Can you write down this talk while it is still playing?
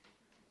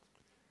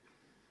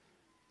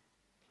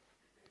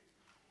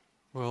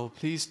Well,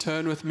 please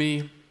turn with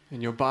me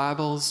in your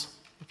Bibles,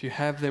 if you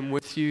have them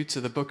with you,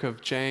 to the book of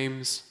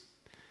James.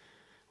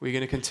 We're going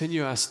to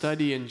continue our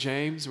study in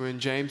James. We're in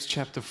James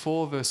chapter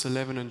 4, verse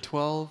 11 and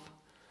 12.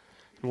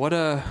 And what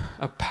a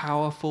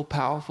powerful,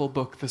 powerful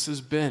book this has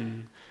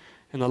been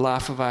in the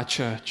life of our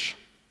church.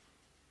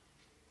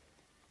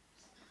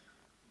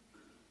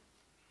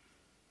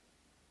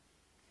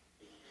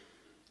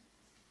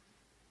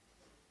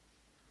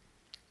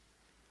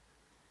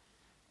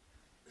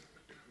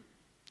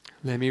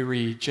 Let me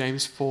read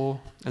James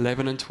 4,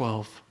 11 and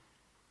 12.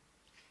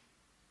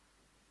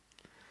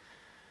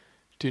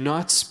 Do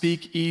not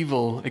speak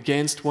evil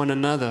against one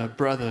another,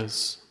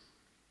 brothers.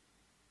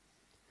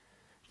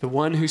 The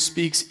one who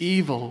speaks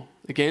evil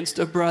against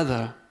a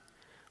brother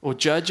or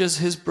judges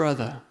his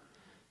brother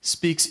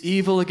speaks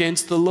evil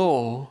against the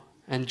law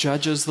and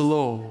judges the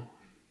law.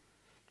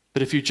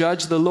 But if you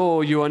judge the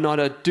law, you are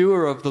not a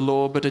doer of the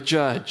law, but a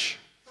judge.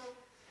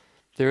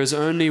 There is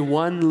only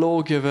one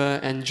lawgiver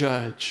and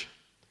judge,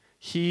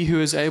 He who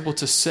is able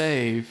to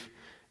save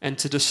and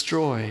to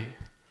destroy.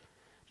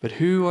 But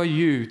who are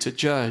you to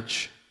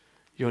judge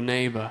your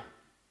neighbor?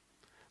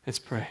 Let's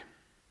pray.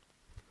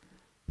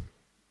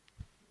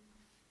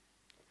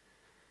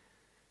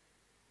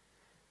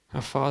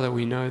 Our Father,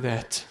 we know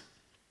that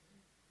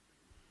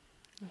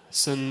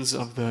sins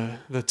of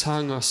the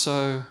tongue are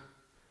so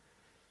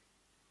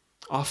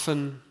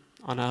often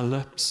on our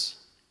lips.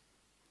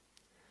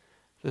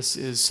 This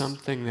is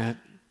something that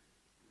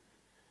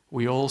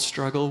we all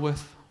struggle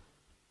with.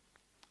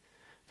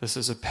 This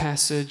is a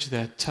passage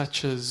that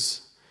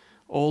touches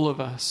all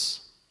of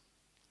us.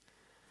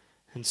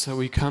 And so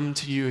we come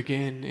to you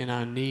again in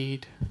our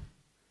need.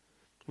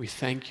 We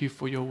thank you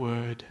for your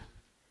word.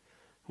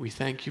 We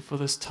thank you for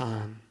this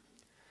time.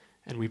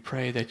 And we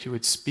pray that you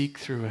would speak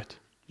through it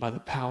by the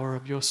power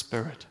of your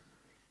Spirit.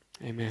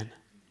 Amen.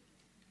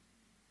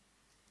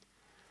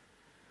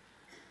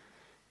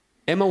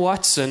 Emma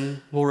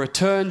Watson will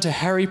return to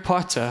Harry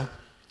Potter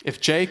if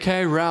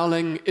J.K.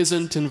 Rowling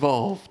isn't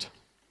involved.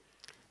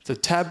 It's a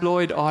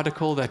tabloid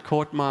article that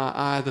caught my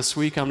eye this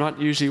week. I'm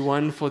not usually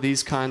one for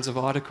these kinds of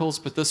articles,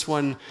 but this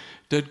one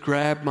did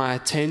grab my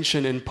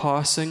attention in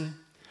passing.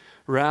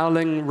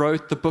 Rowling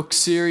wrote the book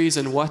series,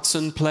 and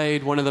Watson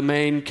played one of the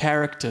main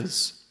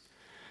characters.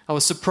 I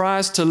was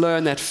surprised to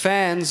learn that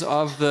fans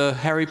of the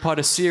Harry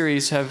Potter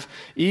series have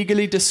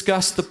eagerly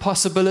discussed the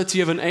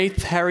possibility of an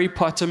 8th Harry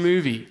Potter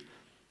movie.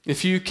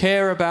 If you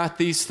care about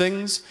these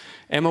things,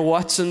 Emma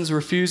Watson's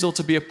refusal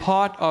to be a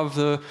part of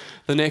the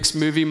next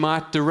movie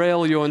might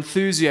derail your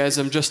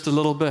enthusiasm just a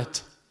little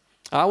bit.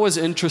 I was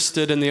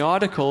interested in the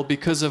article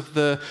because of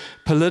the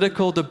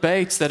political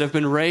debates that have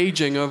been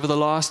raging over the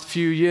last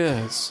few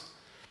years.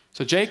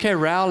 So J.K.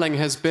 Rowling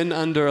has been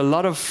under a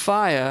lot of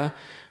fire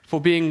for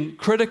being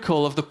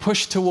critical of the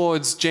push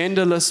towards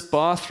genderless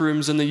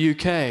bathrooms in the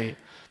UK.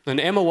 And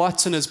Emma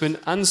Watson has been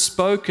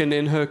outspoken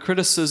in her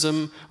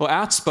criticism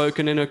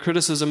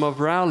of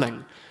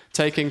Rowling,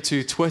 taking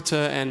to Twitter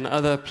and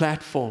other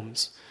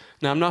platforms.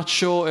 Now, I'm not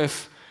sure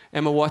if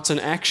Emma Watson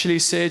actually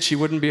said she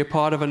wouldn't be a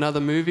part of another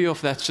movie or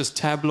if that's just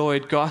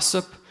tabloid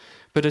gossip,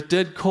 but it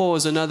did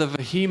cause another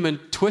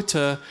vehement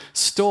Twitter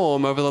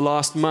storm over the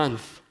last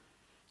month.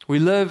 We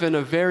live in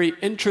a very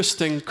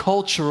interesting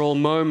cultural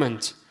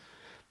moment.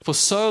 For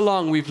so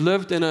long, we've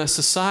lived in a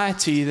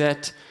society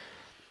that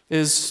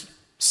is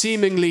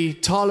seemingly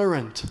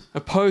tolerant, a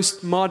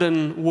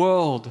postmodern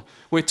world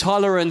where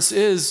tolerance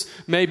is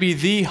maybe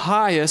the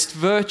highest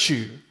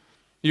virtue.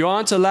 You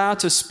aren't allowed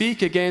to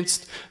speak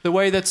against the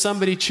way that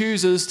somebody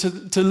chooses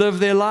to live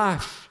their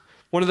life.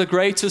 One of the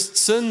greatest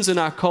sins in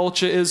our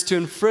culture is to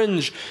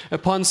infringe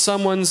upon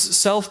someone's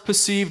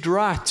self-perceived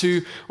right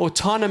to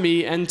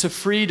autonomy and to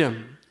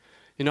freedom.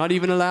 You're not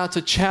even allowed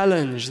to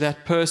challenge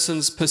that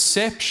person's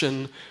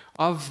perception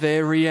of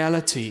their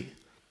reality.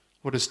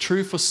 What is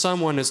true for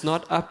someone is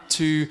not up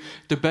to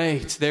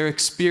debate. Their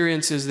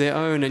experience is their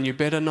own, and you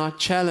better not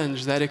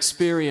challenge that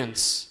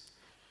experience.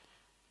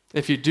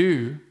 If you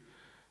do,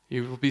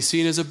 you will be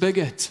seen as a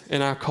bigot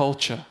in our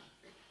culture.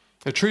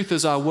 The truth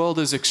is, our world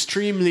is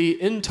extremely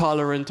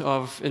intolerant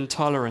of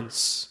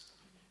intolerance.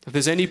 If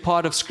there's any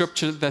part of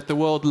Scripture that the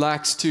world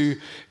likes to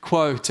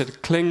quote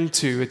and cling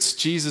to, it's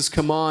Jesus'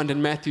 command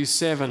in Matthew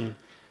 7,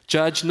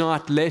 "Judge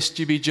not, lest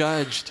you be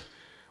judged."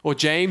 Or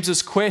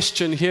James's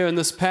question here in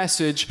this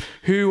passage,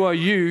 "Who are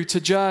you to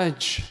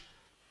judge?"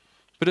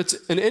 But it's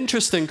an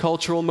interesting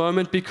cultural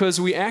moment because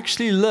we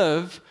actually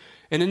live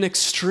in an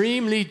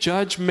extremely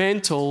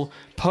judgmental,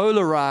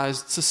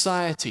 polarized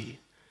society.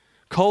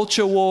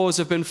 Culture wars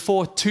have been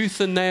fought tooth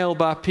and nail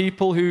by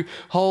people who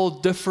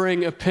hold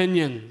differing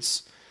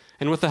opinions.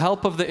 And with the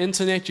help of the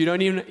internet, you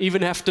don't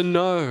even have to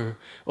know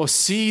or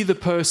see the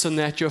person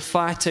that you're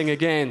fighting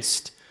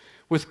against.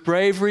 With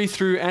bravery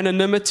through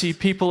anonymity,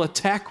 people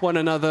attack one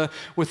another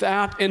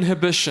without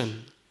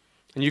inhibition.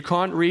 And you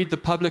can't read the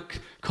public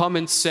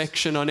comments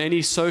section on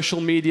any social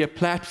media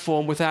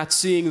platform without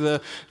seeing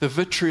the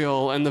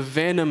vitriol and the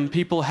venom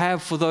people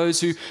have for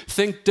those who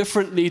think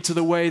differently to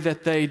the way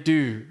that they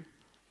do.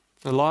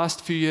 The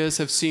last few years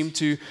have seemed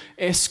to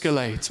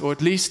escalate, or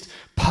at least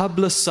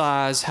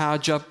publicize how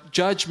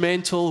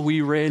judgmental we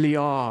really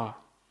are.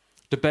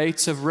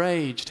 Debates have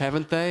raged,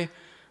 haven't they?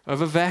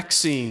 Over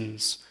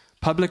vaccines,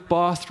 public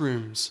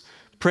bathrooms,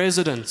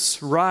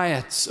 presidents,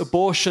 riots,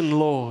 abortion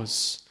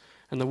laws.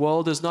 And the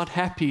world is not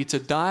happy to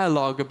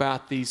dialogue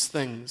about these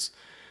things,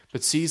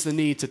 but sees the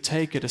need to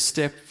take it a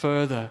step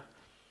further.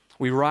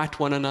 We write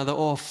one another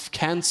off,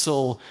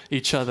 cancel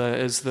each other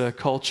is the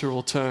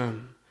cultural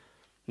term.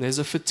 There's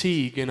a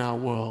fatigue in our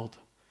world.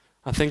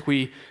 I think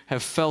we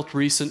have felt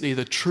recently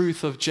the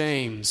truth of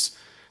James,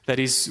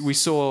 we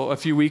saw a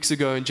few weeks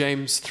ago in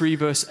James 3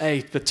 verse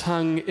 8, the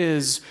tongue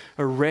is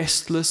a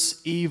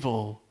restless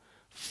evil,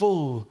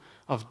 full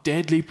of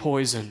deadly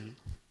poison.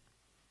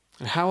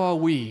 And how are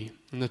we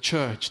in the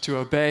church to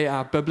obey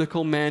our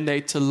biblical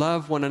mandate to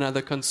love one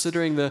another,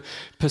 considering the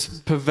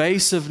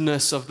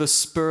pervasiveness of the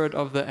spirit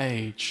of the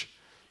age?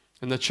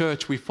 In the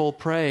church, we fall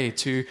prey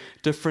to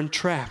different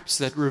traps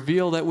that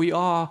reveal that we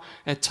are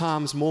at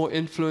times more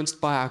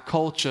influenced by our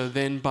culture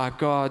than by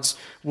God's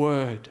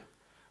word.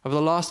 Over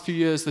the last few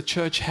years, the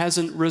church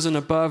hasn't risen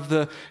above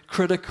the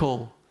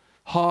critical,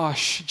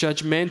 harsh,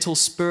 judgmental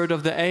spirit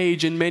of the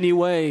age in many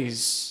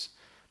ways.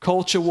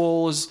 Culture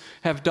wars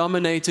have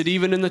dominated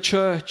even in the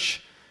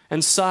church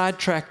and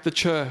sidetracked the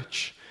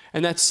church.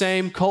 And that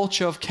same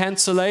culture of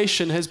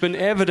cancellation has been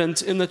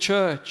evident in the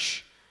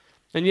church.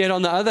 And yet,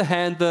 on the other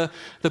hand, the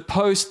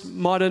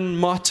postmodern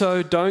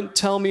motto, "Don't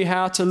tell me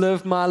how to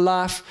live my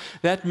life,"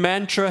 that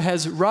mantra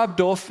has rubbed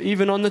off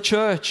even on the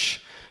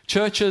church.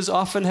 Churches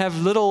often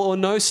have little or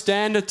no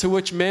standard to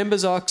which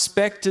members are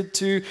expected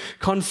to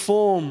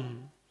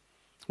conform.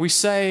 We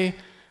say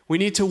we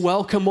need to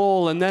welcome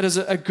all, and that is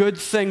a good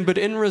thing, but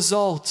in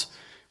result,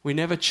 we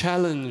never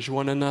challenge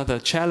one another,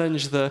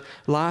 challenge the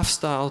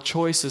lifestyle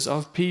choices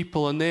of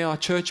people, and there are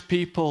church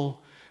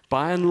people,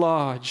 by and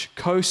large,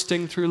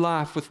 coasting through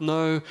life with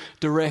no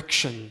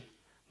direction,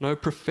 no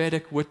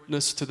prophetic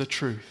witness to the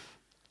truth.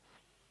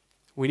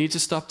 We need to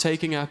stop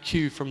taking our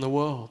cue from the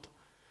world,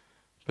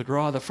 but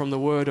rather from the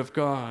Word of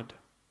God.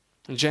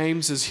 And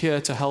James is here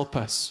to help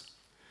us.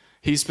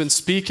 He's been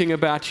speaking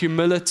about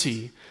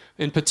humility,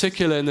 in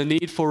particular in the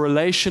need for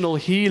relational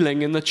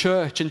healing in the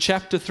church. In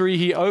chapter 3,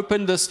 he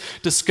opened this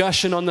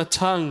discussion on the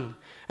tongue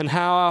and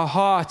how our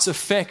hearts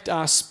affect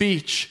our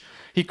speech.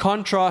 He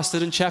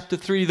contrasted in chapter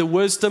 3 the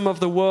wisdom of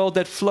the world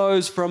that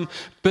flows from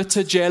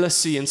bitter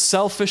jealousy and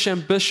selfish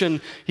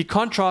ambition. He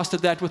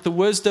contrasted that with the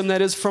wisdom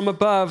that is from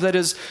above, that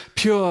is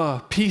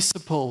pure,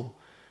 peaceable,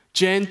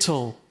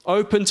 gentle,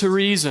 open to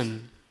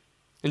reason.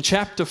 In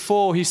chapter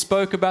 4, he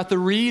spoke about the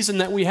reason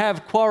that we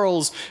have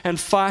quarrels and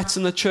fights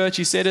in the church.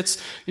 He said it's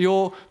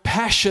your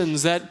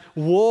passions that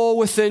war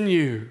within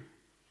you.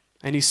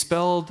 And he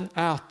spelled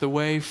out the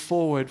way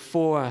forward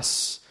for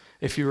us,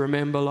 if you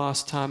remember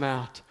last time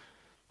out.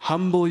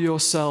 Humble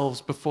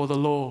yourselves before the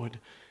Lord,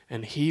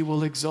 and he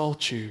will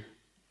exalt you.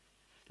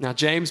 Now,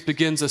 James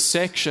begins a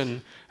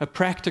section, a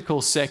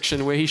practical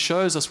section, where he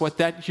shows us what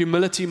that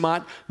humility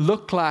might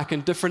look like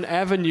in different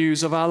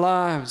avenues of our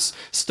lives,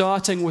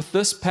 starting with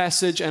this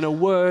passage and a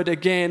word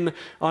again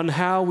on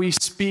how we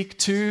speak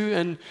to,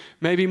 and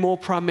maybe more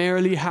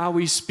primarily how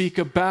we speak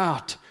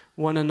about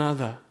one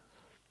another.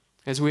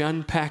 As we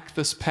unpack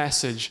this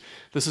passage,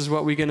 this is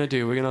what we're going to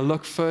do. We're going to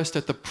look first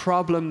at the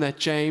problem that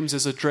James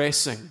is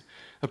addressing,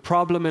 the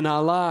problem in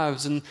our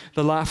lives and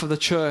the life of the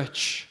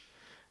church.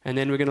 And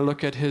then we're going to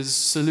look at his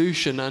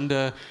solution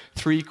under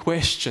three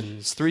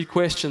questions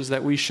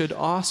that we should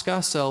ask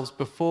ourselves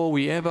before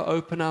we ever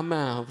open our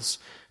mouths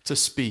to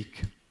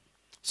speak.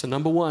 So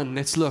number one,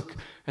 let's look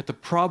at the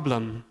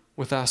problem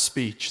with our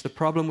speech. The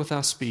problem with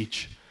our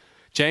speech.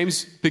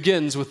 James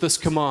begins with this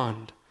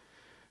command: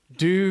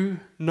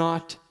 do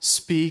not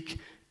speak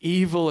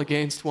evil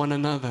against one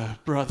another,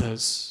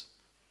 brothers.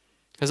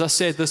 As I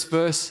said, this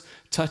verse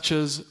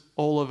touches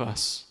all of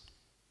us.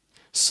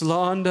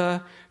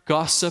 Slander,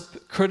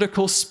 gossip,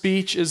 critical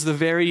speech is the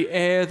very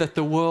air that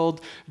the world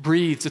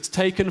breathes. It's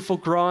taken for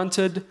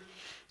granted.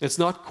 It's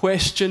not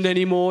questioned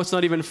anymore. It's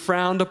not even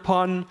frowned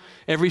upon.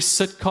 Every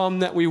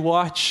sitcom that we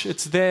watch,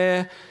 it's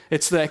there.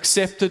 It's the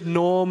accepted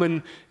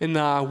norm in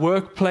our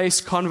workplace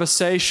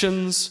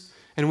conversations.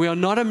 And we are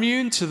not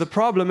immune to the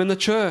problem in the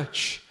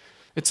church.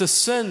 It's a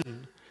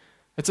sin.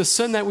 It's a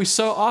sin that we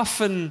so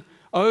often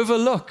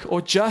overlook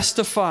or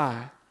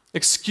justify,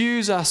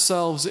 excuse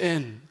ourselves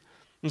in.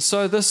 And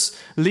so this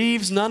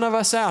leaves none of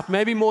us out.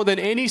 Maybe more than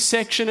any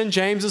section in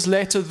James's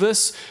letter,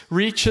 this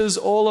reaches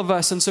all of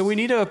us. And so we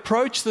need to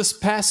approach this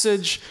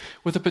passage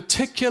with a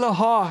particular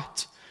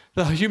heart,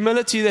 the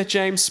humility that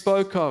James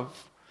spoke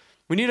of.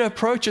 We need to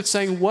approach it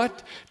saying,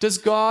 what does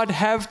God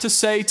have to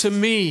say to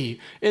me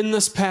in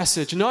this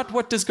passage? Not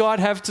what does God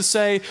have to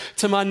say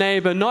to my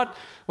neighbor. Not,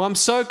 well, I'm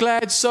so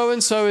glad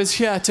so-and-so is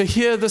here to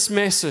hear this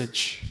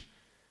message.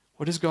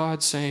 What is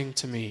God saying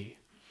to me?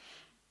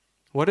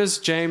 What is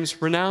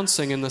James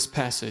renouncing in this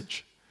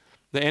passage?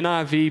 The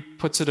NIV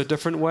puts it a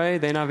different way.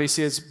 The NIV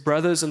says,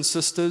 brothers and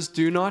sisters,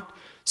 do not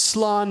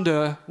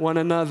slander one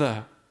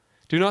another.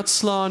 Do not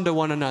slander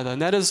one another.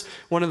 And that is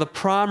one of the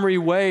primary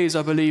ways,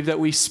 I believe, that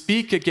we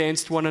speak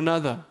against one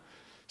another.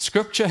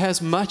 Scripture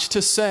has much to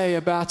say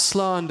about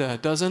slander,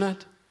 doesn't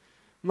it?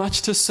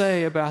 Much to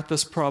say about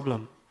this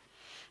problem.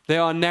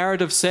 There are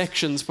narrative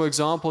sections, for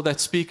example, that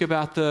speak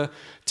about the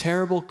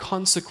terrible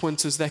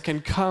consequences that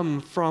can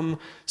come from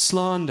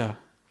slander.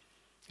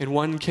 In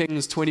 1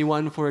 Kings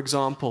 21, for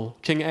example,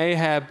 King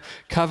Ahab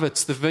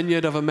covets the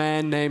vineyard of a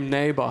man named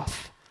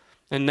Naboth.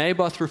 And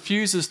Naboth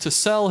refuses to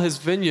sell his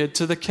vineyard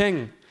to the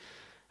king.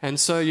 And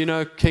so,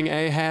 King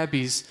Ahab,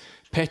 he's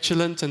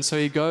petulant, and so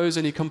he goes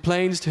and he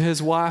complains to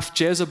his wife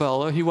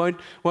Jezebel, he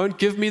won't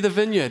give me the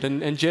vineyard.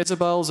 And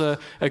Jezebel's a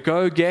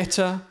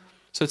go-getter.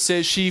 So it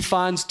says she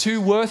finds 2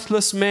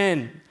 worthless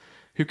men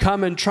who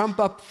come and trump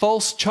up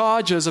false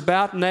charges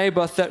about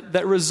Naboth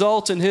that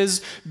result in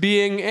his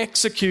being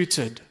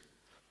executed.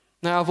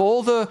 Now, of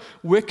all the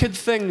wicked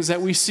things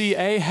that we see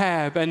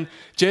Ahab and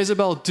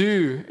Jezebel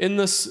do in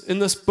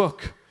this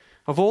book,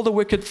 of all the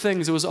wicked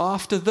things, it was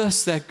after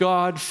this that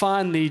God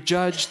finally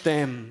judged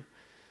them,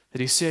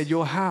 that he said,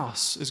 your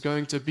house is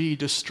going to be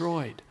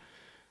destroyed.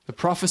 The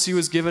prophecy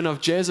was given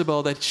of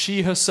Jezebel that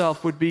she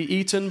herself would be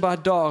eaten by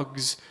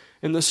dogs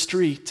in the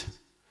street.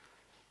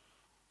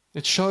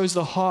 It shows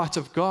the heart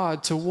of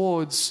God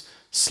towards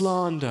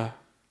slander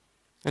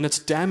and its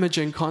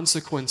damaging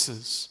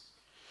consequences.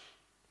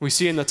 We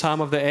see in the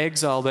time of the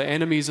exile, the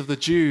enemies of the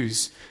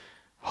Jews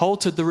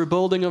halted the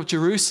rebuilding of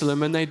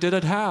Jerusalem, and they did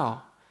it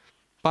how?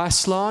 By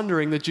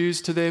slandering the Jews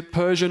to their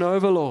Persian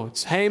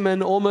overlords.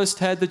 Haman almost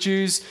had the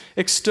Jews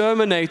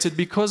exterminated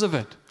because of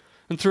it.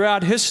 And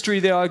throughout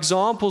history, there are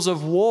examples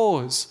of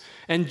wars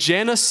and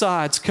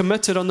genocides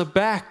committed on the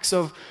backs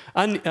of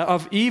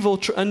evil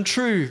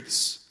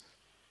untruths.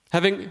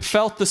 Having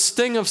felt the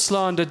sting of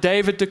slander,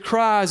 David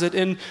decries it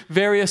in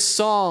various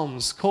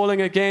psalms,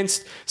 calling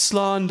against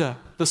slander,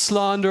 the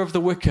slander of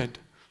the wicked.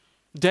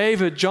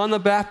 David, John the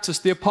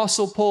Baptist, the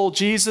Apostle Paul,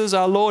 Jesus,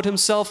 our Lord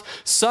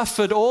himself,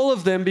 suffered all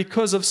of them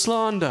because of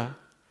slander.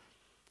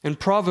 In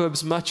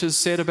Proverbs, much is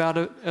said about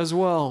it as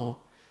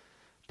well.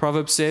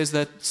 Proverbs says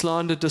that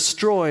slander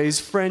destroys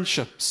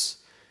friendships.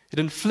 It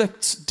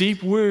inflicts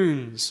deep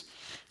wounds.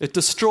 It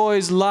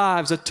destroys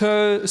lives. It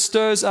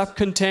stirs up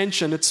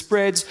contention. It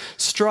spreads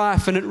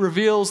strife, and it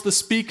reveals the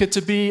speaker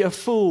to be a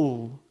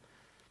fool.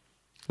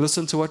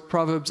 Listen to what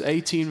Proverbs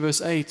 18 verse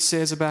 8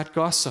 says about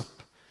gossip.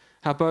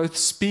 How both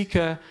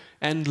speaker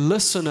and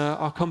listener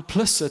are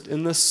complicit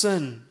in this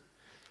sin.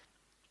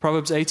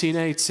 Proverbs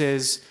 18:8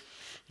 says,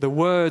 the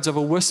words of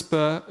a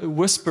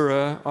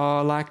whisperer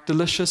are like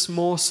delicious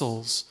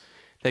morsels.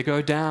 They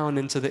go down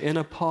into the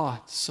inner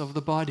parts of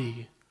the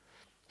body.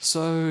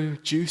 So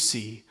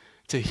juicy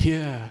to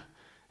hear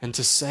and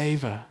to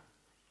savor.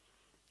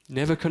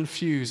 Never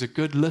confuse a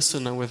good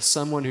listener with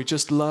someone who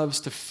just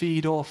loves to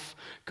feed off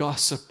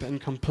gossip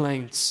and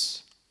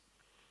complaints.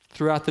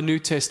 Throughout the New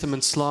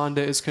Testament,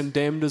 slander is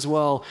condemned as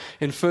well.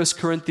 In 1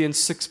 Corinthians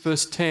 6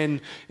 verse 10,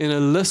 in a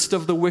list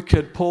of the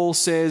wicked, Paul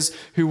says,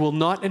 who will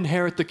not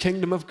inherit the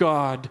kingdom of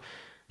God.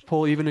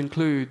 Paul even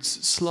includes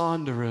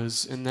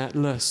slanderers in that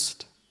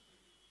list.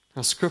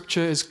 Now,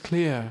 Scripture is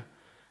clear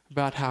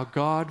about how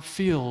God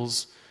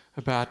feels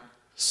about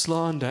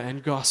slander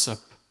and gossip.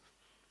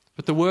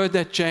 But the word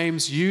that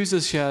James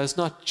uses here is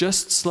not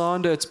just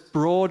slander, it's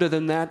broader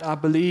than that, I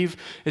believe.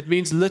 It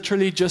means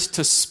literally just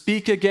to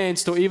speak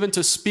against or even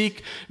to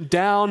speak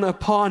down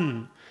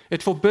upon.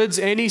 It forbids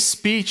any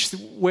speech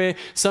where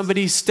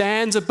somebody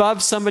stands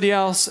above somebody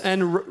else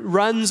and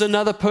runs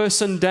another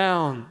person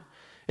down.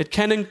 It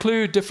can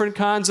include different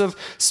kinds of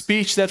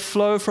speech that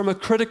flow from a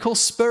critical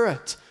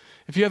spirit.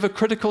 If you have a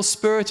critical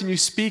spirit and you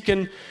speak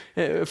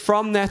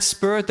from that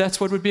spirit, that's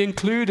what would be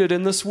included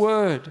in this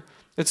word.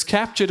 It's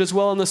captured as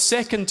well in the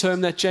second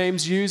term that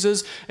James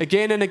uses.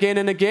 Again and again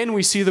and again,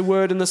 we see the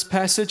word in this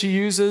passage. He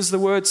uses the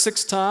word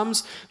 6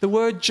 times, the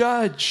word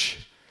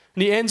judge.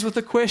 And he ends with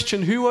the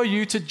question, who are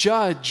you to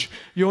judge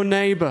your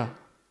neighbor?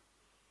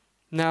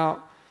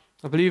 Now,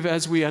 I believe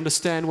as we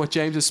understand what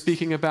James is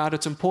speaking about,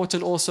 it's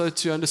important also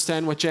to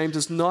understand what James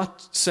is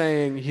not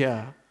saying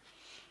here.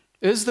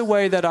 Is the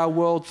way that our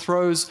world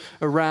throws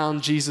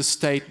around Jesus'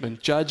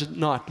 statement, judge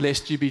not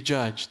lest you be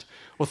judged,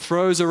 or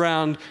throws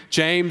around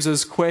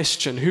James's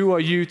question, who are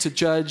you to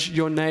judge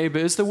your neighbor?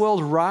 Is the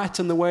world right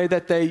in the way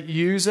that they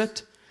use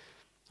it?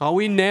 Are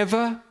we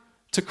never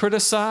to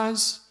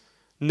criticize,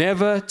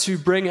 never to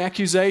bring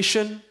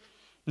accusation,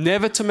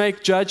 never to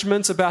make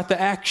judgments about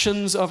the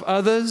actions of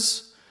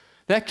others?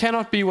 That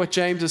cannot be what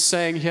James is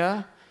saying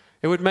here.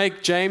 It would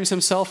make James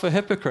himself a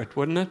hypocrite,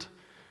 wouldn't it?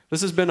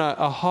 This has been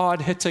a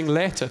hard-hitting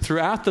letter.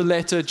 Throughout the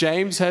letter,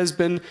 James has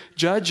been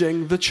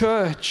judging the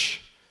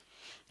church.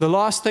 The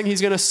last thing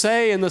he's going to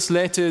say in this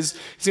letter is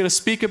he's going to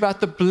speak about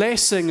the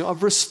blessing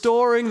of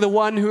restoring the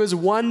one who has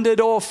wandered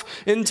off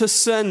into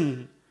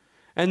sin.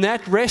 And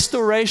that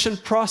restoration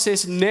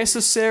process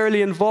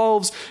necessarily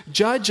involves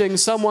judging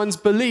someone's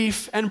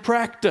belief and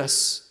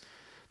practice.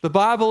 The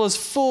Bible is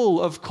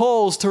full of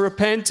calls to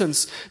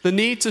repentance, the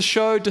need to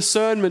show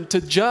discernment,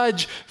 to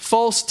judge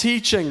false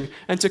teaching,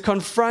 and to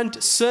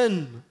confront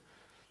sin.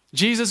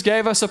 Jesus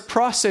gave us a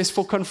process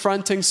for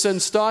confronting sin,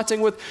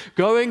 starting with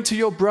going to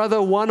your brother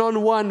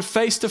one-on-one,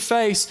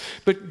 face-to-face,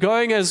 but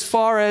going as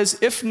far as,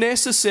 if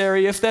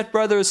necessary, if that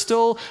brother is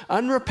still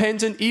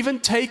unrepentant, even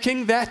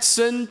taking that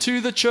sin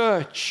to the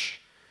church.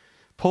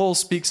 Paul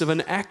speaks of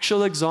an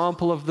actual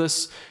example of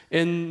this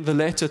in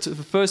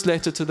the first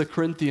letter to the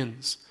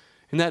Corinthians.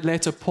 In that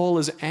letter, Paul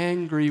is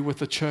angry with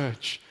the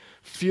church,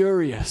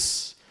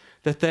 furious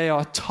that they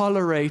are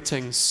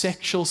tolerating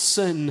sexual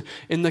sin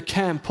in the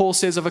camp. Paul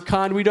says, of a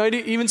kind we don't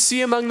even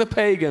see among the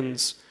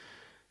pagans,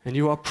 and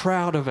you are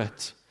proud of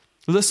it.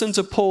 Listen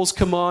to Paul's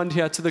command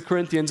here to the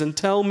Corinthians and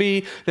tell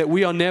me that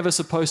we are never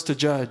supposed to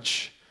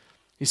judge.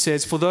 He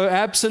says, for though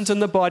absent in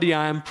the body,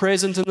 I am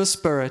present in the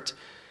spirit,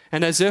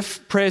 and as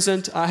if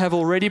present, I have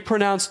already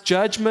pronounced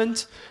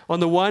judgment on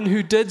the one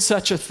who did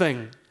such a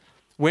thing.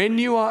 When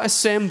you are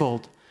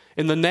assembled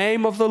in the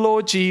name of the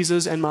Lord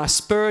Jesus, and my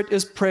spirit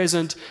is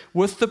present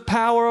with the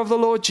power of the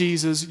Lord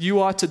Jesus, you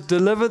are to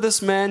deliver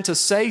this man to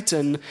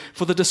Satan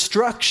for the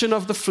destruction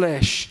of the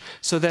flesh,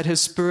 so that his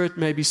spirit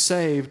may be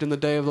saved in the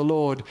day of the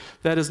Lord.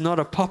 That is not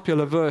a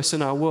popular verse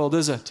in our world,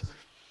 is it?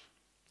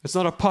 It's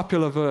not a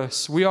popular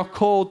verse. We are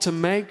called to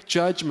make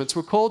judgments.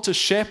 We're called to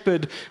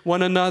shepherd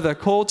one another,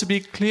 called to be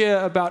clear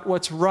about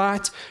what's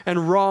right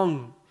and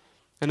wrong.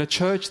 And a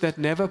church that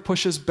never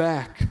pushes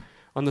back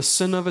on the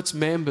sin of its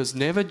members,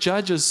 never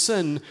judges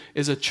sin,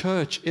 is a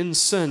church in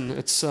sin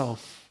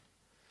itself.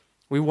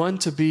 We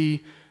want to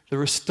be the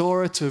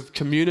restorative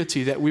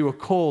community that we were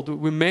called,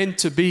 we're meant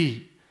to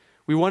be.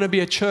 We want to be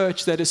a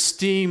church that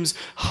esteems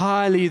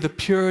highly the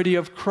purity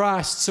of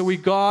Christ. So we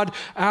guard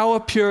our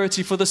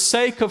purity for the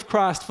sake of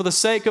Christ, for the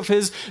sake of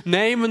His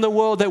name in the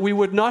world, that we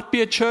would not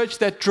be a church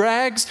that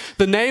drags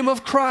the name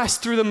of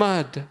Christ through the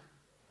mud.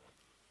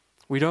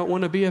 We don't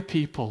want to be a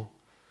people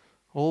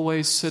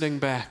always sitting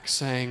back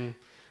saying,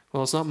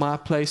 well, it's not my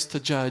place to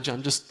judge.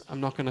 I'm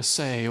not going to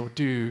say or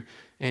do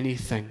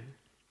anything.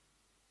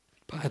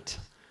 But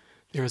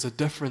there is a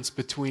difference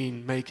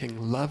between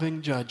making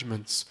loving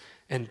judgments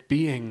and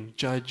being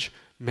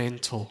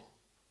judgmental.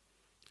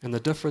 And the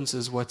difference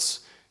is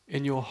what's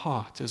in your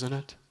heart, isn't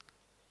it?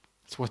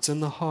 It's what's in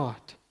the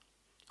heart.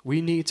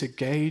 We need to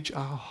gauge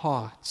our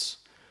hearts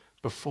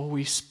before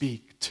we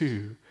speak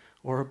to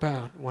or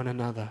about one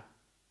another.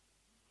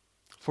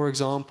 For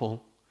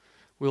example,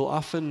 we'll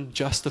often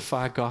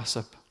justify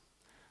gossip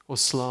or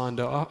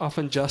slander,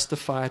 often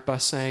justify it by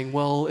saying,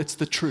 well, it's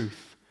the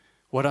truth.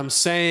 What I'm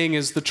saying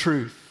is the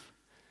truth.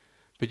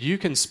 But you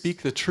can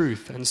speak the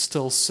truth and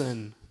still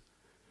sin.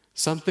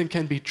 Something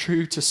can be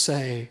true to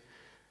say,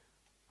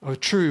 or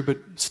true but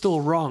still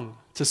wrong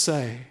to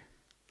say.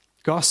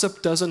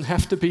 Gossip doesn't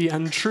have to be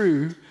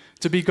untrue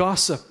to be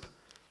gossip.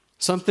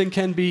 Something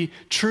can be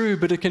true,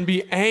 but it can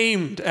be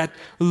aimed at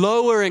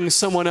lowering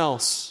someone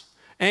else,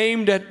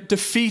 aimed at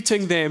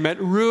defeating them, at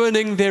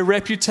ruining their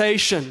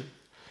reputation.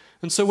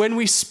 And so when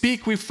we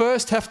speak, we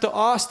first have to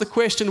ask the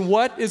question,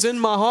 what is in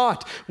my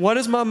heart? What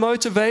is my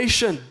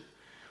motivation?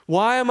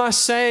 Why am I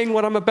saying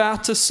what I'm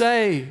about to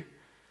say?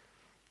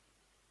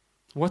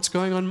 What's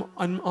going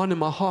on in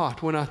my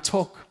heart when I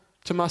talk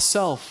to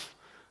myself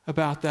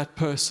about that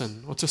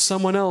person, or to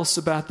someone else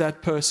about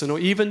that person, or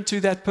even to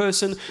that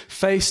person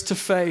face to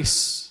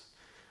face?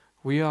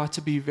 We are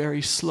to be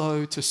very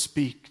slow to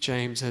speak,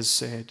 James has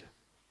said.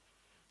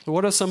 So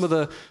what are some of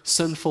the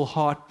sinful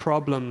heart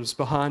problems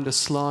behind a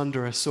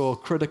slanderous or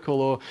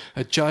critical or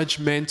a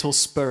judgmental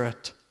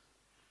spirit?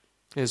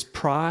 There's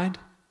pride,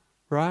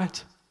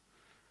 right?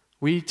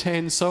 We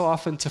tend so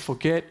often to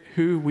forget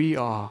who we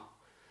are.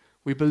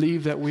 We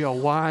believe that we are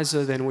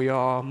wiser than we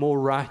are, more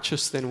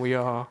righteous than we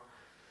are.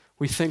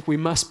 We think I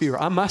must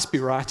be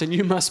right and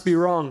you must be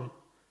wrong.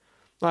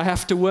 I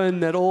have to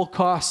win at all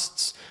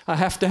costs. I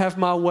have to have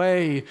my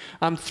way.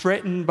 I'm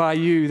threatened by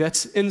you.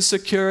 That's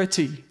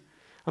insecurity.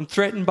 I'm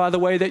threatened by the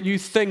way that you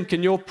think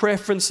and your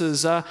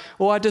preferences,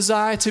 or I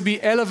desire to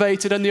be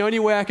elevated, and the only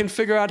way I can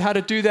figure out how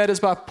to do that is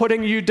by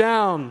putting you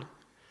down.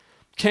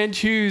 Kent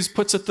Hughes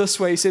puts it this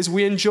way. He says,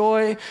 we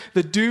enjoy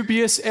the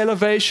dubious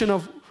elevation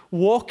of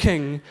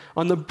walking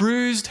on the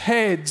bruised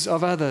heads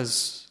of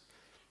others.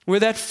 We're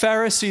that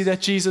Pharisee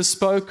that Jesus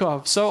spoke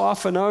of so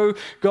often. Oh,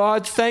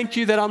 God, thank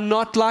you that I'm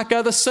not like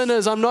other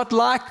sinners. I'm not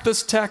like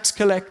this tax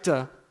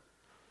collector.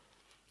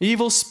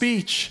 Evil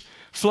speech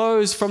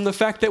flows from the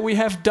fact that we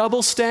have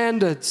double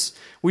standards.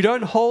 We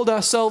don't hold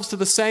ourselves to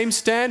the same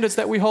standards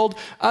that we hold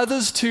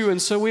others to,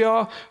 and so we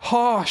are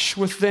harsh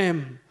with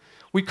them.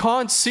 We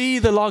can't see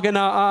the log in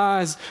our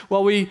eyes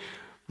while we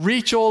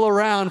reach all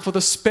around for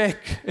the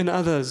speck in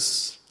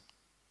others.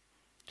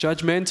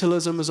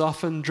 Judgmentalism is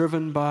often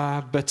driven by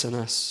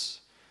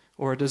bitterness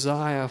or a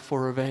desire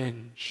for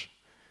revenge.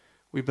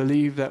 We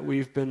believe that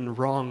we've been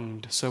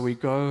wronged, so we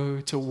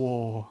go to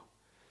war.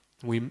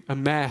 We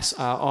amass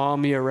our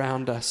army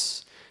around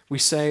us. We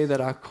say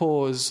that our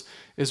cause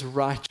is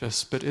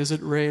righteous, but is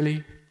it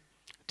really?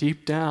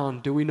 Deep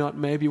down, do we not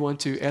maybe want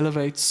to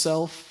elevate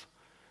self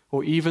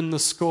or even the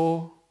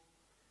score?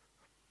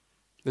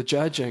 The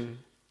judging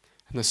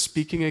And the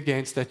speaking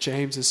against that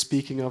James is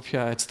speaking of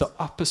here, it's the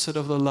opposite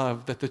of the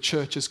love that the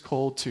church is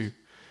called to.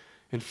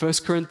 In 1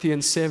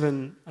 Corinthians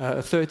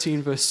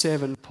 13, verse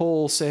 7,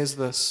 Paul says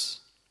this: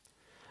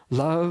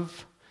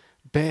 love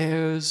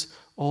bears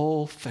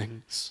all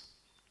things,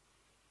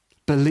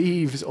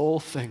 believes all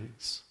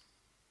things,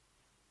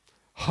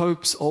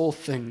 hopes all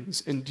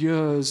things,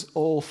 endures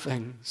all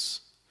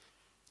things.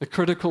 The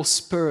critical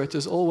spirit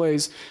is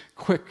always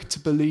quick to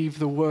believe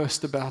the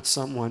worst about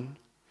someone,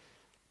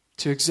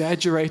 to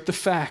exaggerate the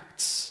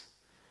facts,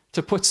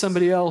 to put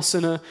somebody else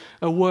in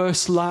a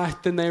worse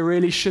light than they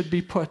really should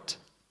be put.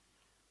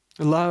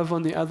 Love,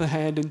 on the other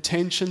hand,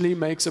 intentionally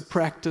makes a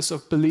practice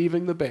of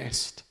believing the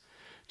best,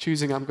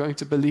 choosing, I'm going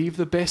to believe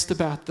the best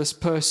about this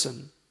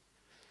person.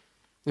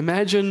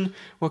 Imagine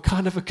what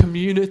kind of a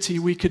community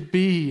we could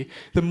be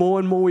the more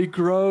and more we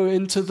grow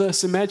into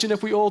this. Imagine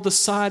if we all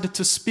decided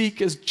to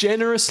speak as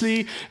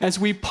generously as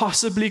we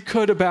possibly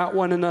could about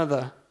one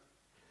another.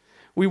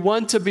 We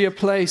want to be a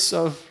place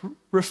of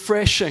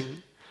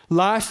refreshing,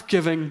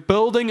 life-giving,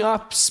 building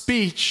up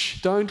speech,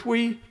 don't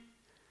we?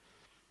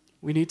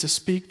 We need to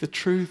speak the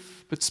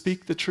truth, but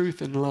speak the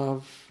truth in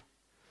love.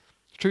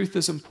 Truth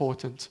is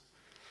important.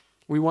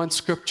 We want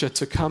Scripture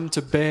to come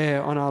to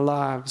bear on our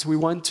lives. We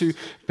want to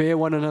bear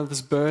one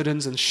another's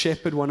burdens and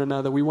shepherd one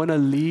another. We want to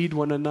lead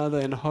one another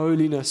in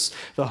holiness,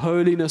 the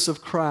holiness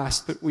of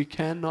Christ, but we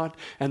cannot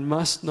and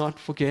must not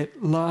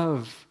forget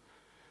love.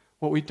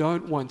 What we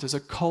don't want is a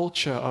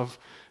culture of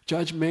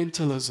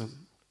judgmentalism,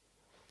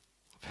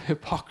 of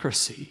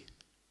hypocrisy,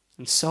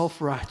 and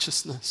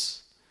self-righteousness.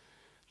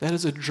 That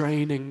is a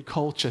draining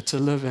culture to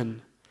live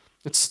in.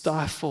 It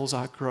stifles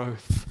our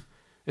growth.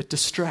 It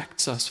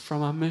distracts us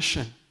from our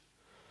mission.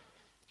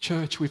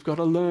 Church, we've got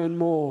to learn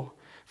more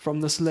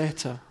from this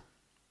letter.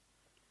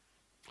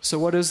 So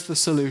what is the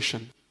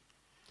solution?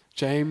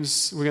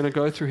 James, we're going to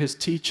go through his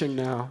teaching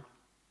now.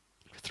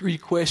 3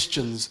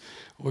 questions.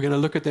 We're going to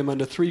look at them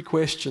under 3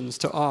 questions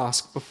to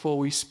ask before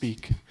we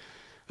speak.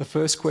 The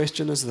first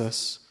question is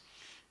this: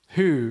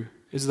 who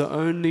is the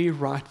only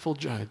rightful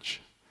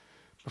judge?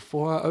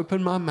 Before I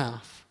open my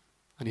mouth,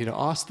 I need to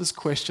ask this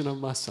question of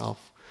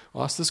myself.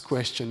 Ask this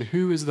question: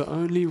 who is the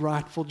only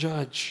rightful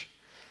judge?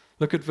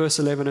 Look at verse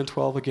 11 and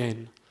 12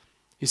 again.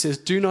 He says,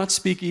 do not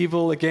speak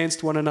evil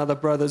against one another,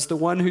 brothers. The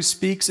one who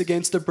speaks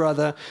against a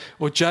brother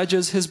or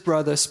judges his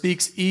brother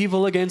speaks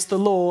evil against the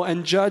law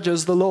and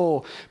judges the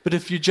law. But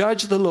if you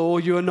judge the law,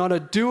 you are not a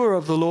doer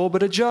of the law,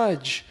 but a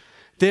judge.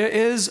 There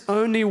is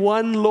only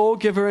one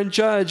lawgiver and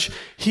judge,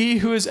 he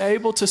who is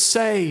able to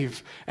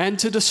save and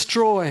to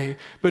destroy.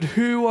 But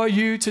who are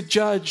you to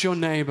judge your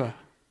neighbor?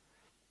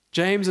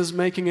 James is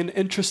making an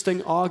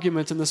interesting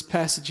argument in this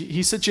passage.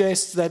 He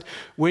suggests that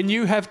when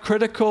you have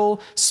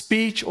critical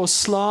speech or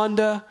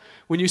slander,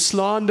 when you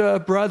slander a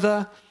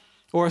brother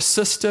or a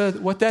sister,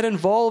 what that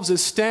involves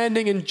is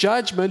standing in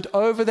judgment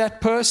over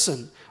that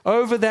person,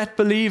 over that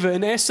believer.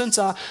 In essence,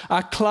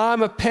 I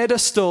climb a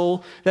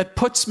pedestal that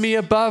puts me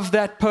above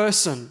that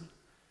person.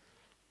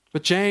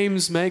 But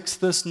James makes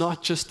this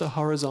not just a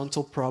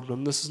horizontal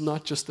problem. This is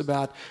not just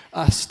about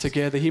us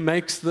together. He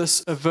makes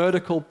this a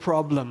vertical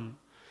problem.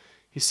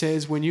 He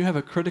says, when you have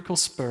a critical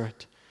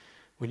spirit,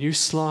 when you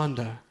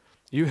slander,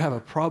 you have a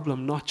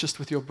problem not just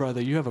with your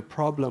brother, you have a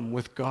problem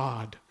with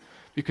God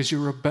because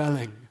you're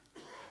rebelling.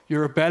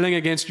 You're rebelling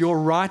against your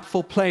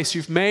rightful place.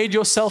 You've made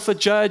yourself a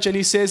judge, and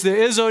he says there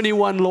is only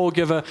one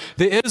lawgiver,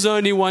 there is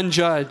only one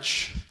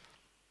judge.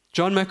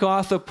 John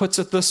MacArthur puts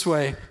it this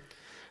way: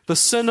 the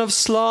sin of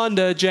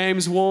slander,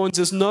 James warns,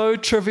 is no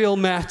trivial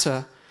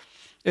matter.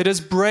 It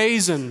is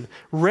brazen,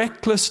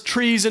 reckless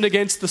treason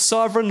against the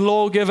sovereign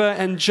lawgiver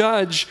and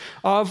judge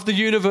of the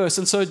universe.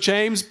 And so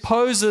James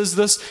poses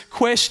this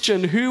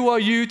question: who are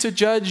you to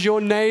judge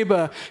your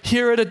neighbor?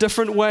 Hear it a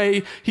different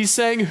way. He's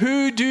saying,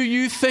 who do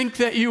you think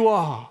that you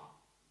are?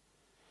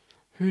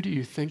 Who do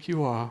you think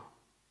you are?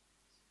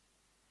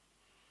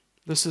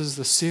 This is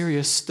the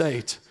serious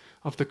state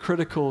of the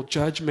critical,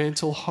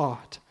 judgmental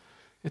heart.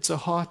 It's a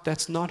heart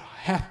that's not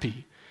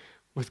happy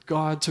with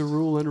God to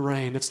rule and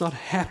reign. It's not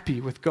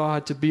happy with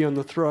God to be on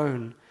the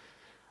throne.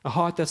 A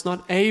heart that's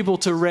not able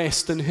to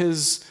rest in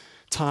His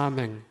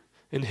timing,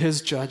 in His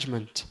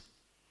judgment.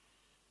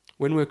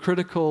 When we're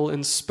critical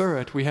in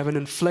spirit, we have an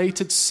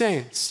inflated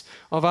sense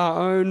of our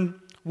own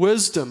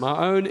wisdom,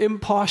 our own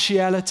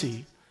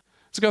impartiality.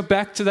 Let's go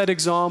back to that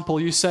example.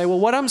 You say, well,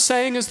 what I'm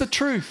saying is the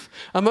truth.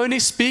 I'm only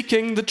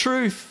speaking the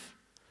truth.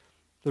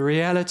 The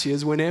reality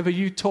is, whenever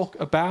you talk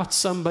about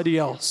somebody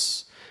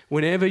else, you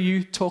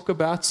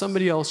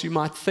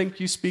might think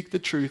you speak the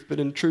truth, but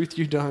in truth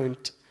you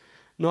don't.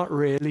 Not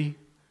really.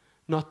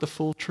 Not the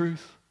full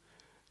truth.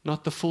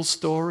 Not the full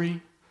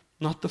story.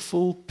 Not the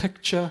full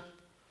picture.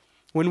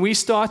 When we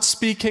start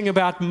speaking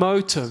about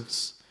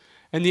motives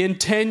and the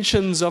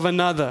intentions of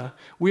another,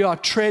 we are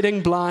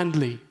treading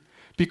blindly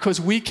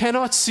because we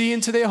cannot see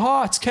into their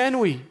hearts, can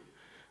we?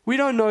 We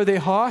don't know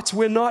their hearts.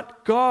 We're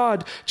not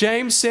God.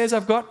 James says,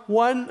 I've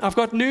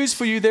got news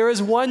for you. There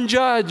is one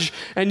judge,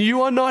 and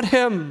you are not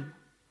him.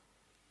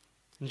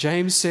 And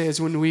James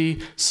says, when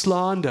we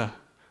slander,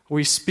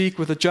 We speak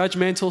with a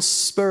judgmental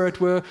spirit.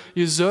 We're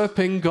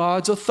usurping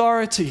God's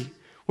authority.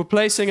 We're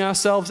placing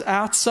ourselves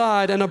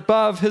outside and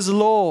above His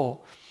law.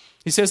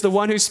 He says the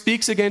one who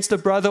speaks against a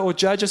brother or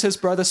judges his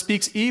brother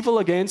speaks evil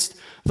against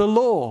the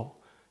law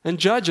and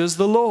judges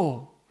the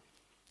law.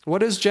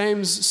 What is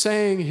James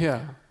saying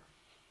here?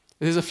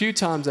 There's a few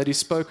times that he's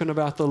spoken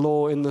about the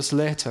law in this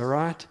letter,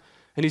 right?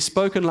 And he's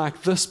spoken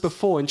like this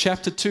before. In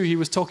chapter 2, he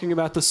was talking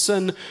about the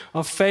sin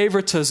of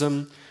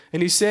favoritism.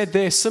 And he said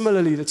there,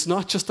 similarly, it's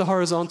not just a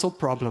horizontal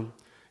problem.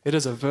 It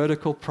is a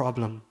vertical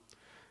problem.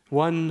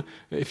 One,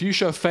 if you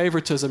show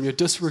favoritism, you're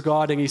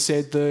disregarding, he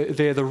said,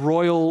 the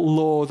royal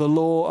law, the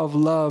law of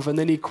love. And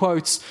then he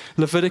quotes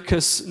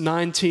Leviticus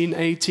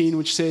 19:18,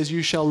 which says,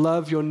 you shall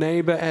love your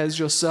neighbor as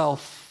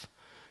yourself.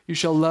 You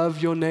shall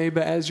love your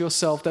neighbor as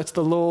yourself. That's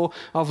the law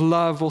of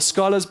love. Well,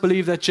 scholars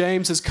believe that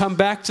James has come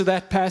back to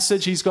that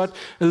passage. He's got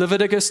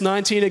Leviticus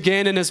 19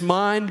 again in his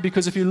mind,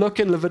 because if you look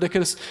in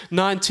Leviticus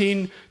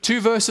 19,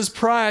 2 verses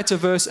prior to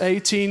verse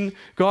 18,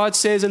 God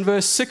says in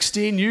verse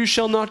 16, you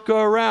shall not go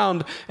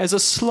around as a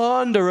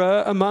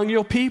slanderer among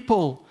your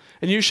people,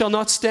 and you shall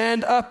not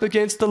stand up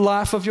against the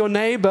life of your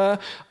neighbor.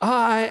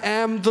 I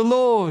am the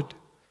Lord.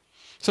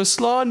 So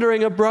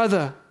slandering a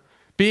brother,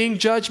 being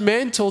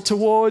judgmental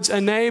towards a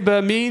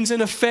neighbor, means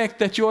in effect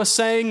that you are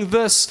saying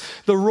this: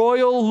 the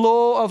royal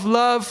law of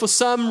love for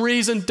some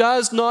reason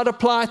does not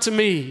apply to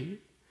me.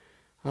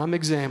 I'm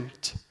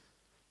exempt.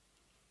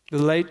 The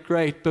late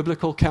great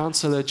biblical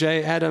counselor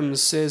J.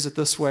 Adams says it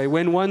this way: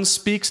 when one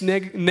speaks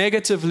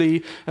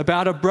negatively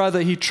about a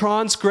brother, he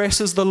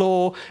transgresses the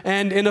law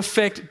and in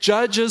effect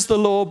judges the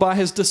law by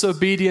his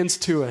disobedience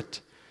to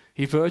it.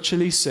 He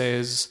virtually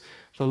says,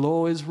 the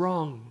law is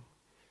wrong.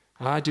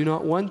 I do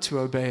not want to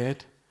obey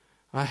it.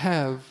 I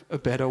have a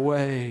better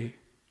way.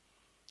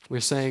 We're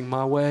saying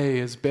my way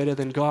is better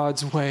than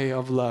God's way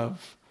of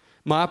love.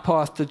 My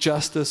path to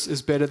justice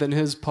is better than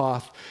His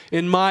path.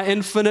 In my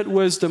infinite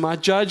wisdom, I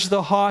judge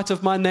the heart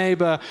of my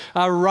neighbor.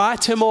 I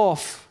write him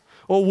off.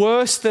 Or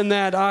worse than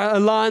that, I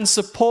align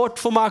support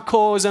for my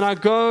cause and I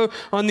go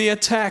on the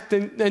attack.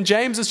 And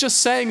James is just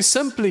saying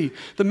simply,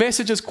 the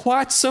message is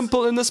quite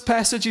simple in this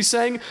passage. He's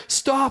saying,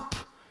 stop.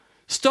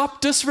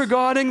 Stop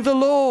disregarding the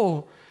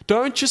law.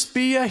 Don't just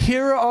be a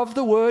hearer of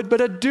the word, but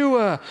a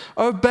doer.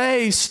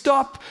 Obey.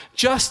 Stop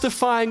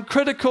justifying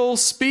critical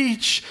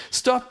speech.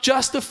 Stop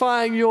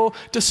justifying your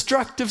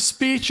destructive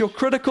speech, your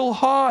critical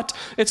heart.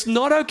 It's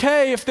not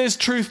okay if there's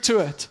truth to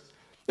it.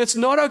 It's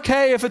not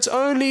okay if it's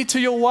only to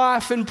your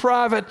wife in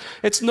private.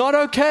 It's not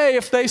okay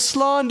if they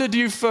slandered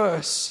you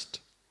first.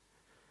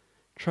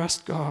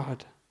 Trust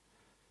God.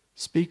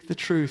 Speak the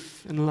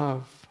truth in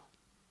love.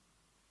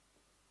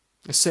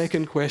 The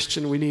second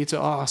question we need to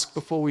ask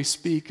before we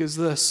speak is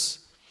this: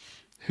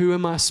 who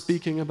am I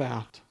speaking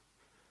about?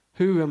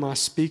 Who am I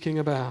speaking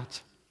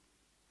about?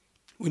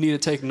 We need to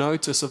take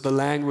notice of the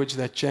language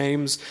that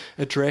James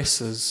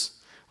addresses,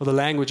 or the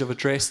language of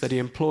address that he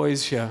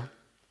employs here.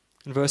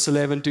 In verse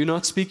 11, do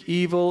not speak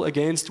evil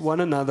against one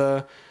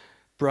another,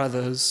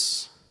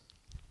 brothers.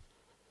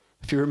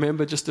 If you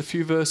remember just a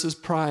few verses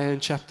prior in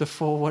chapter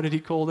 4, what did he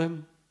call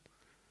them?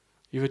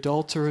 You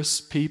adulterous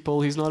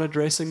people. He's not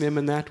addressing them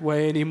in that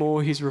way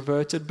anymore. He's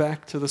reverted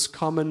back to this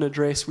common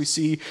address we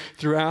see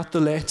throughout the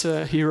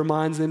letter. He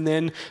reminds them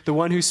then, the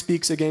one who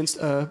speaks against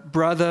a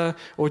brother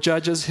or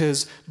judges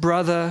his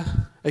brother.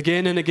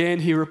 Again and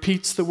again he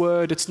repeats the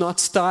word. It's not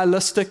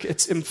stylistic,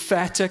 it's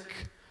emphatic.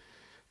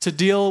 To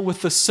deal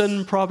with the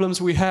sin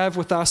problems we have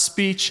with our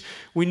speech,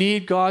 we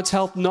need God's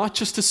help not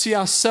just to see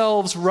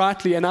ourselves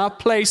rightly and our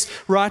place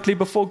rightly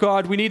before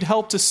God. We need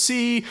help to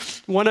see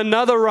one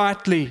another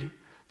rightly.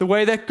 The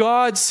way that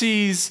God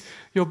sees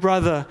your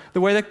brother,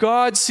 the way that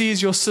God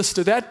sees your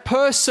sister, that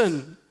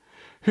person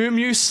whom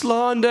you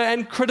slander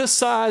and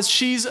criticize,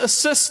 she's a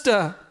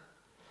sister.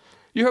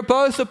 You're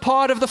both a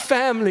part of the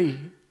family.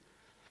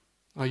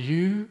 Are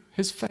you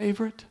his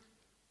favorite?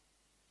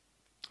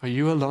 Are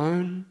you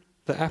alone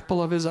the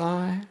apple of his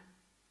eye?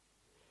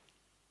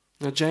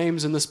 Now,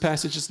 James in this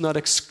passage is not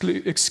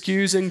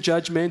excusing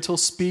judgmental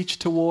speech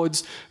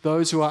towards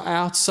those who are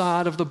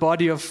outside of the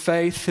body of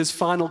faith. His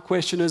final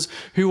question is,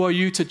 who are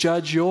you to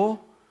judge your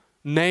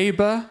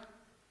neighbor?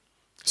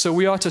 So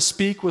we are to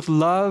speak with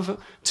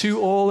love to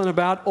all and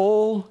about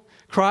all.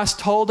 Christ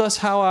told us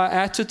how our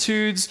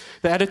attitudes,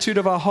 the attitude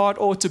of our heart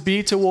ought to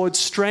be towards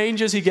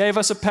strangers. He gave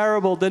us a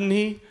parable, didn't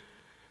he?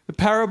 The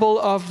parable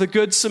of the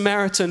Good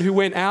Samaritan who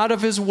went out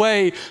of his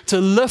way to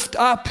lift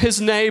up his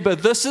neighbor.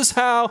 This is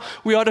how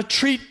we are to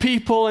treat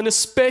people, and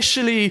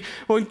especially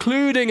or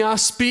including our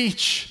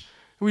speech.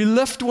 We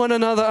lift one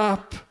another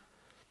up.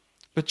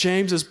 But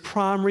James's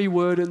primary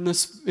word in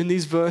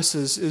these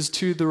verses is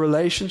to the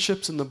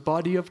relationships in the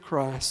body of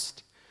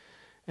Christ.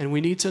 And we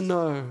need to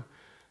know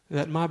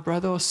that my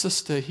brother or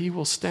sister, he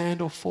will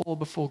stand or fall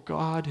before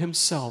God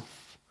himself.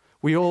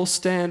 We all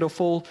stand or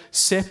fall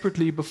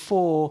separately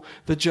before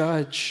the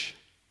judge.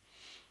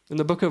 In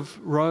the book of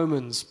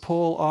Romans,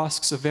 Paul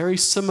asks a very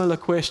similar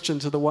question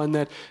to the one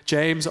that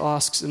James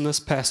asks in this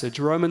passage.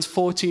 Romans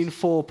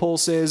 14:4, Paul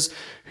says,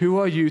 "Who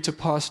are you to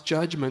pass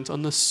judgment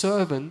on the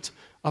servant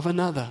of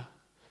another?"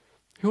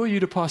 Who are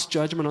you to pass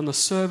judgment on the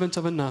servant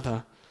of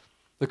another?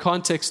 The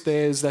context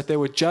there is that they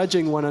were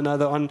judging one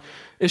another on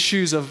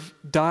issues of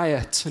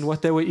diet and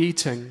what they were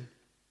eating.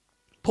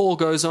 Paul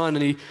goes on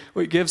and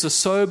he gives a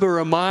sober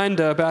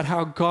reminder about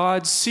how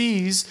God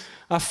sees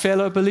our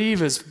fellow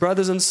believers,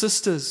 brothers and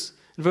sisters.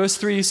 In verse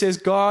 3 he says,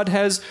 God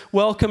has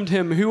welcomed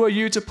him. Who are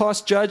you to pass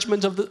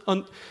judgment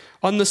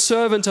on the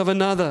servant of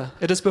another?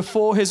 It is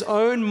before his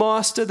own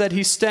master that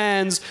he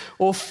stands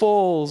or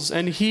falls,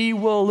 and he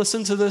will,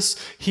 listen to this,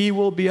 he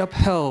will be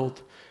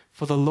upheld,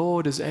 for the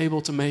Lord is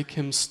able to make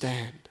him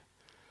stand.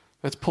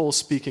 That's Paul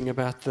speaking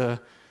about the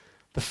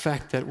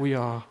fact that we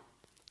are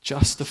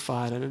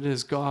justified, and it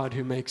is God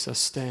who makes us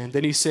stand.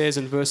 Then he says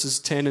in verses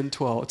 10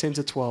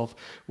 to 12,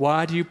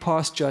 why do you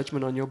pass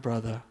judgment on your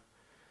brother?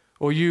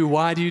 Or you,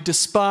 why do you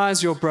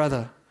despise your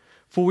brother?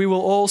 For we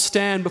will all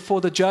stand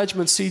before the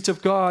judgment seat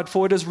of God.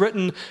 For it is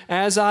written,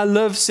 as I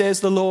live,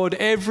 says the Lord,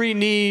 every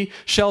knee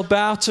shall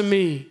bow to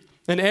me,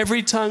 and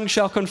every tongue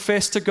shall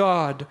confess to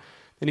God.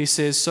 And he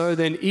says, so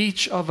then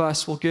each of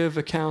us will give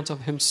account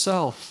of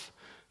himself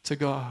to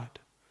God.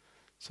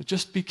 So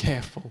just be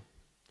careful.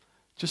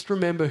 Just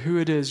remember who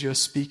it is you're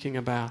speaking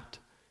about.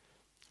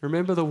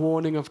 Remember the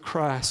warning of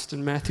Christ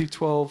in Matthew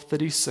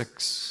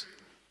 12:36.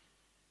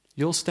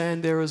 You'll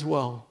stand there as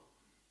well.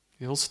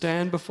 You'll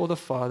stand before the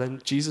Father.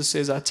 And Jesus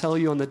says, I tell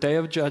you, on the day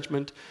of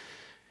judgment,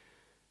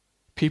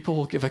 people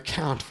will give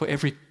account for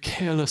every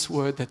careless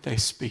word that they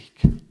speak.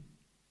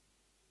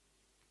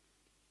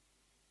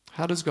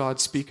 How does God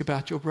speak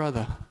about your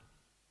brother?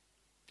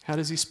 How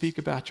does he speak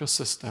about your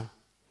sister?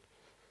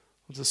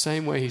 It's the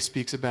same way he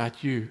speaks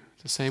about you.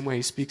 It's the same way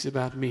he speaks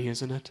about me,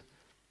 isn't it?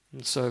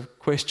 And so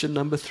question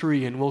number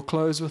 3, and we'll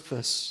close with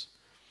this.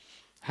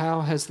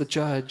 How has the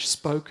judge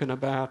spoken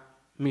about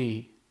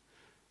me?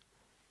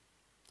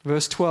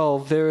 Verse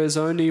 12, there is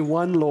only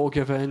one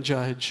lawgiver and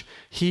judge,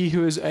 he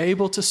who is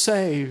able to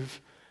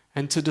save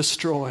and to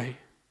destroy.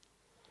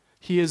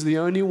 He is the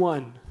only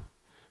one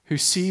who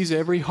sees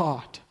every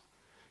heart.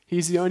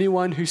 He's the only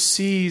one who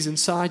sees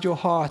inside your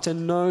heart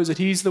and knows that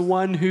he's the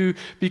one who,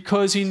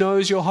 because he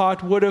knows your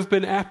heart, would have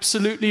been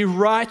absolutely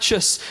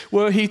righteous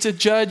were he to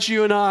judge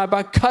you and I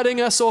by cutting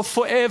us off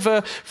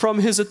forever from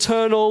his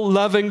eternal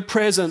loving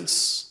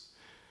presence.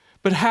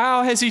 But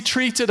how has he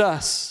treated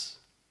us?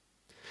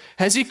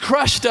 Has he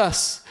crushed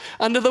us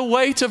under the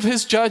weight of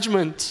his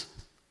judgment?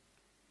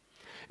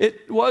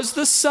 It was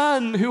the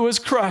Son who was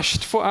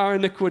crushed for our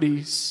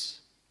iniquities.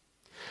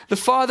 The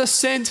Father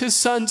sent his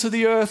Son to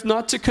the earth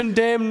not to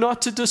condemn,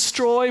 not to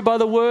destroy by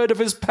the word of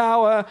his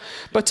power,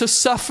 but to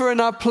suffer in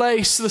our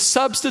place, the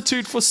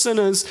substitute for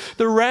sinners,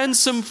 the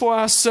ransom for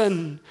our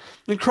sin.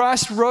 When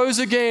Christ rose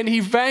again, he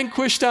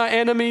vanquished our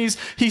enemies.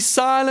 He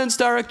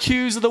silenced our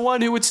accuser, the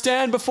one who would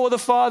stand before the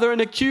Father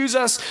and accuse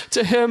us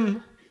to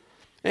him.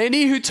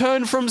 Any who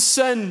turn from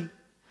sin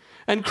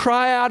and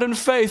cry out in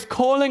faith,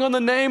 calling on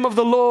the name of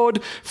the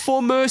Lord for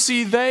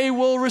mercy, they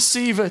will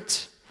receive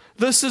it.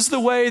 This is the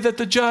way that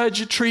the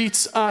judge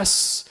treats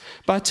us,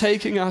 by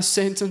taking our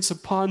sentence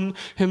upon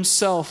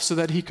himself so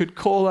that he could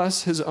call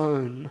us his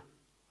own.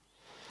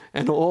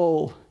 And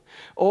all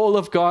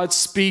of God's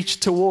speech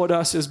toward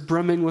us is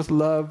brimming with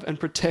love and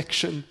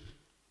protection.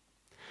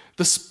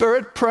 The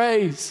Spirit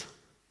prays.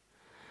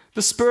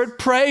 The Spirit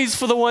prays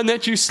for the one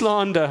that you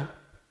slander.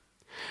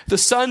 The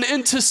Son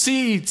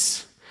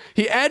intercedes.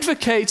 He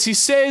advocates. He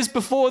says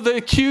before the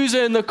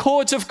accuser in the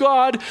court of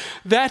God,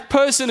 that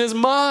person is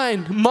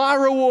mine, my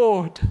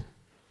reward.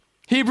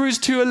 Hebrews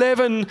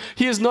 2:11,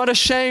 he is not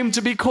ashamed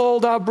to be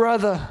called our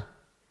brother.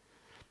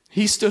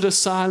 He stood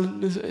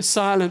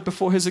silent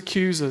before his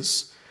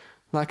accusers,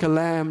 like a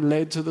lamb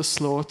led to the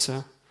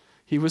slaughter.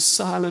 He was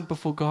silent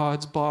before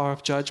God's bar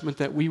of judgment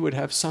that we would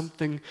have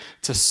something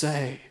to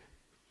say.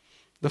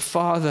 The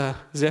Father,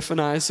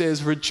 Zephaniah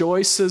says,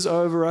 rejoices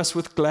over us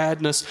with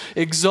gladness,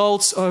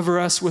 exults over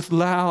us with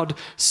loud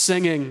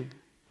singing.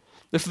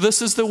 If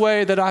this is the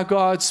way that our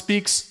God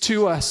speaks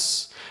to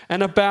us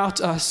and about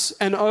us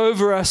and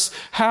over us,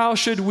 how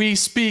should we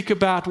speak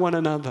about one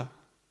another?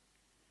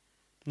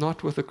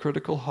 Not with a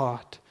critical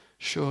heart,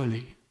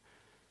 surely.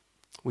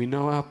 We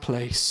know our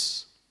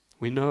place.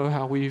 We know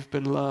how we've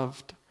been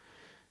loved.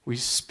 We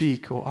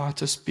speak, or are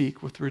to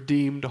speak, with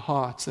redeemed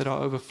hearts that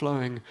are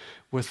overflowing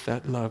with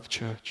that love,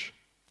 church.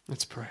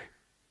 Let's pray.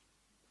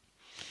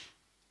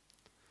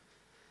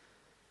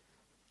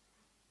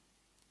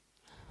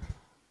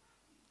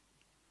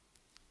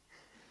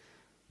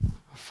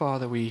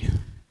 Father, we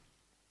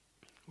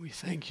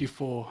thank you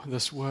for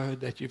this word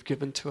that you've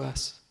given to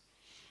us.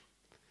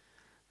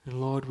 And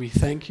Lord, we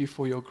thank you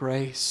for your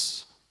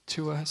grace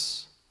to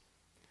us.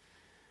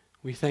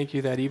 We thank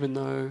you that even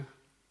though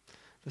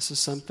this is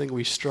something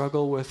we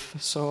struggle with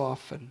so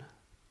often,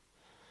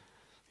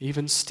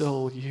 even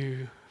still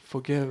you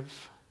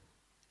forgive.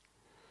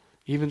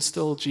 Even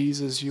still,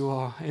 Jesus, you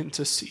are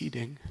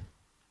interceding.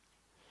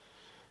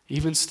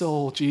 Even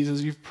still,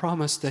 Jesus, you've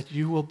promised that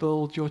you will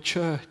build your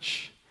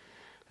church,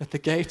 that the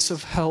gates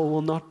of hell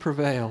will not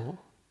prevail.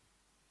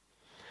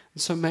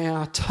 And so may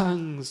our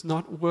tongues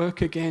not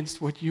work against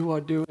what you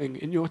are doing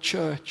in your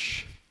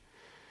church.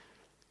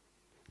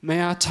 May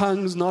our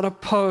tongues not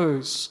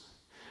oppose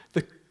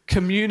the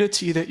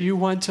community that you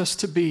want us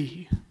to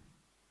be.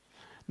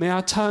 May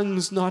our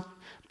tongues not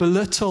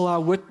belittle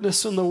our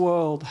witness in the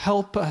world.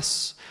 Help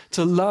us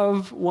to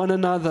love one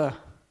another.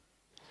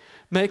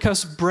 Make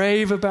us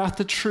brave about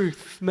the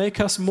truth. Make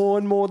us more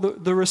and more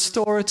the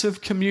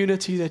restorative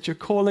community that you're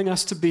calling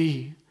us to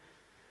be.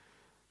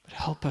 But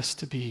help us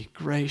to be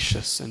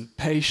gracious and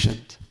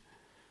patient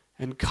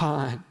and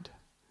kind,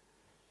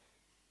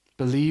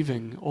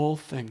 believing all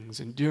things,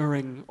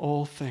 enduring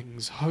all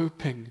things,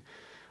 hoping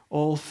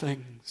all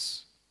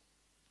things.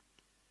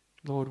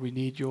 Lord, we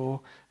need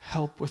your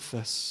help with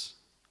this.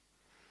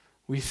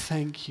 We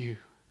thank you.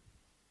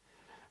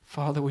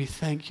 Father, we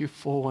thank you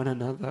for one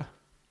another.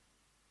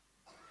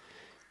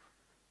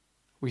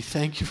 We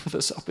thank you for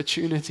this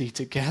opportunity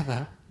to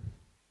gather,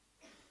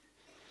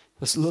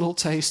 this little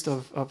taste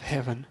of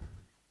heaven,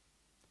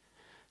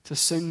 to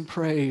sing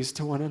praise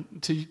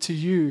to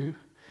you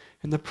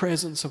in the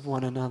presence of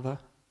one another.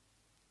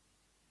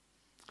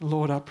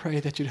 Lord, I pray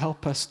that you'd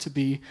help us to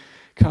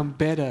become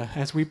better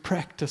as we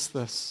practice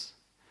this.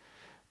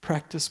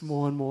 Practice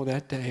more and more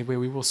that day where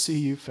we will see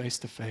you face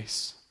to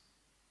face.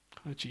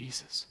 Oh,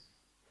 Jesus.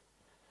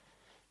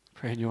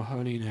 Pray in your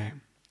holy name.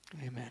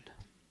 Amen.